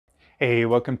Hey,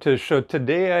 welcome to the show.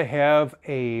 Today I have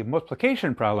a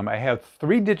multiplication problem. I have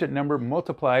three-digit number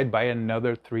multiplied by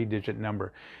another three-digit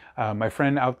number. My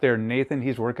friend out there, Nathan,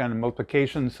 he's working on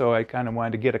multiplication, so I kind of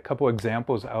wanted to get a couple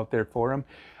examples out there for him.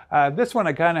 This one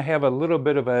I kind of have a little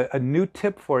bit of a new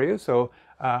tip for you. So,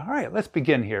 all right, let's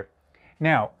begin here.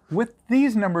 Now, with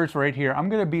these numbers right here, I'm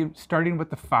going to be starting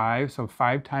with the 5, so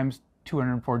 5 times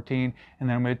 214, and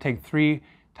then I'm going to take 3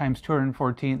 times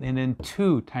 214, and then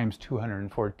 2 times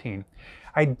 214.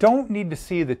 I don't need to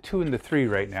see the 2 and the 3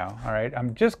 right now, all right?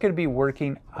 I'm just going to be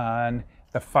working on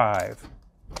the 5.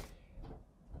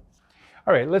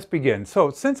 All right, let's begin.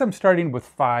 So since I'm starting with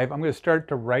 5, I'm going to start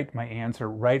to write my answer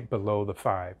right below the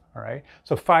 5, all right?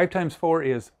 So 5 times 4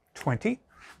 is 20.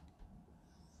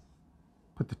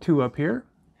 Put the 2 up here.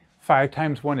 5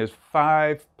 times 1 is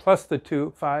 5 plus the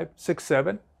 2, 5, 6,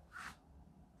 7.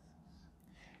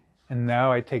 And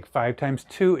now I take 5 times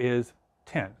 2 is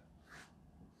 10.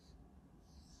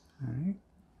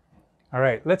 All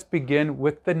right, let's begin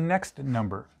with the next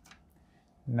number.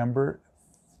 Number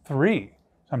 3.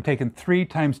 So I'm taking 3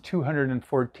 times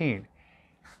 214.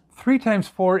 3 times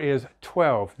 4 is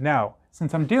 12. Now,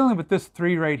 since I'm dealing with this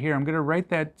 3 right here, I'm going to write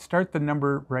that, start the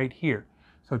number right here.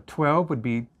 So 12 would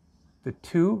be the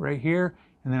 2 right here,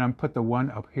 and then I'm put the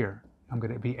 1 up here. I'm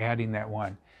going to be adding that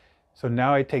 1. So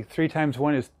now I take 3 times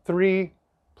 1 is 3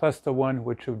 plus the 1,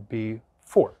 which would be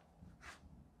 4.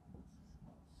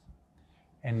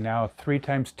 And now 3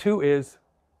 times 2 is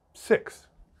 6.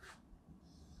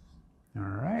 All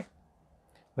right.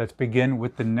 Let's begin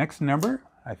with the next number.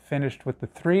 I finished with the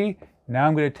 3. Now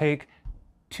I'm going to take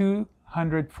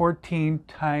 214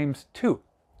 times 2.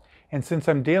 And since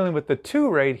I'm dealing with the 2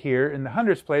 right here in the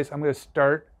hundreds place, I'm going to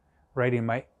start writing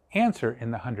my answer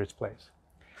in the hundreds place.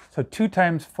 So 2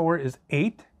 times 4 is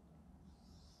 8.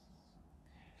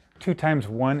 2 times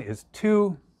 1 is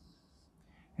 2.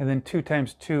 And then 2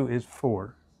 times 2 is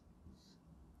 4.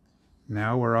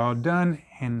 Now we're all done,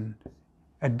 and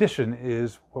addition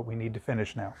is what we need to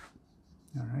finish now.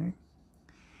 All right.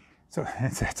 So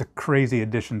that's a crazy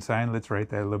addition sign. Let's write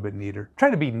that a little bit neater.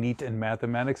 Try to be neat in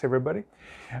mathematics, everybody.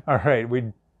 All right,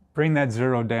 we bring that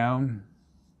 0 down.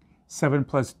 7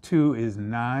 plus 2 is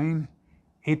 9.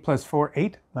 8 plus 4,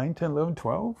 8, 9, 10, 11,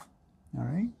 12. All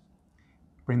right.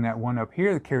 Bring that 1 up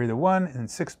here, carry the 1, and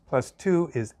 6 plus 2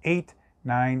 is 8,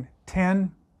 9,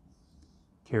 10.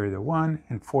 Carry the 1,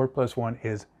 and 4 plus 1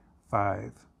 is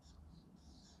 5.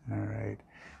 All right.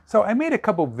 So I made a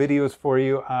couple videos for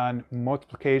you on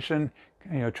multiplication.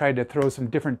 Tried to throw some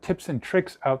different tips and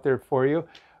tricks out there for you.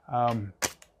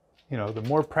 The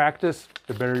more practice,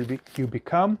 the better you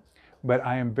become. But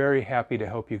I am very happy to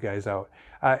help you guys out.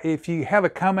 If you have a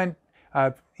comment,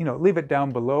 leave it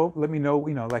down below. Let me know,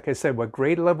 like I said, what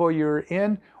grade level you're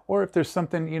in, or if there's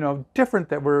something, different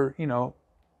that we're,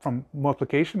 from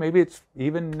multiplication. Maybe it's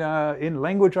even in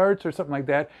language arts or something like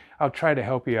that. I'll try to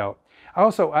help you out.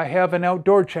 Also, I have an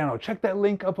outdoor channel. Check that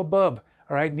link up above.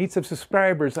 All right, need some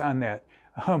subscribers on that.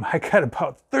 I got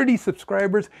about 30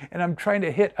 subscribers, and I'm trying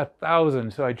to hit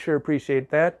 1,000, so I'd sure appreciate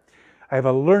that. I have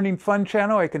a learning fun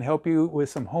channel. I can help you with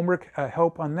some homework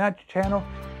help on that channel.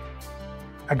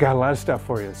 I got a lot of stuff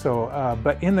for you. So,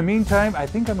 but in the meantime, I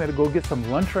think I'm going to go get some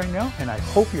lunch right now, and I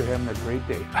hope you're having a great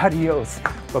day. Adios.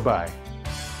 Bye-bye.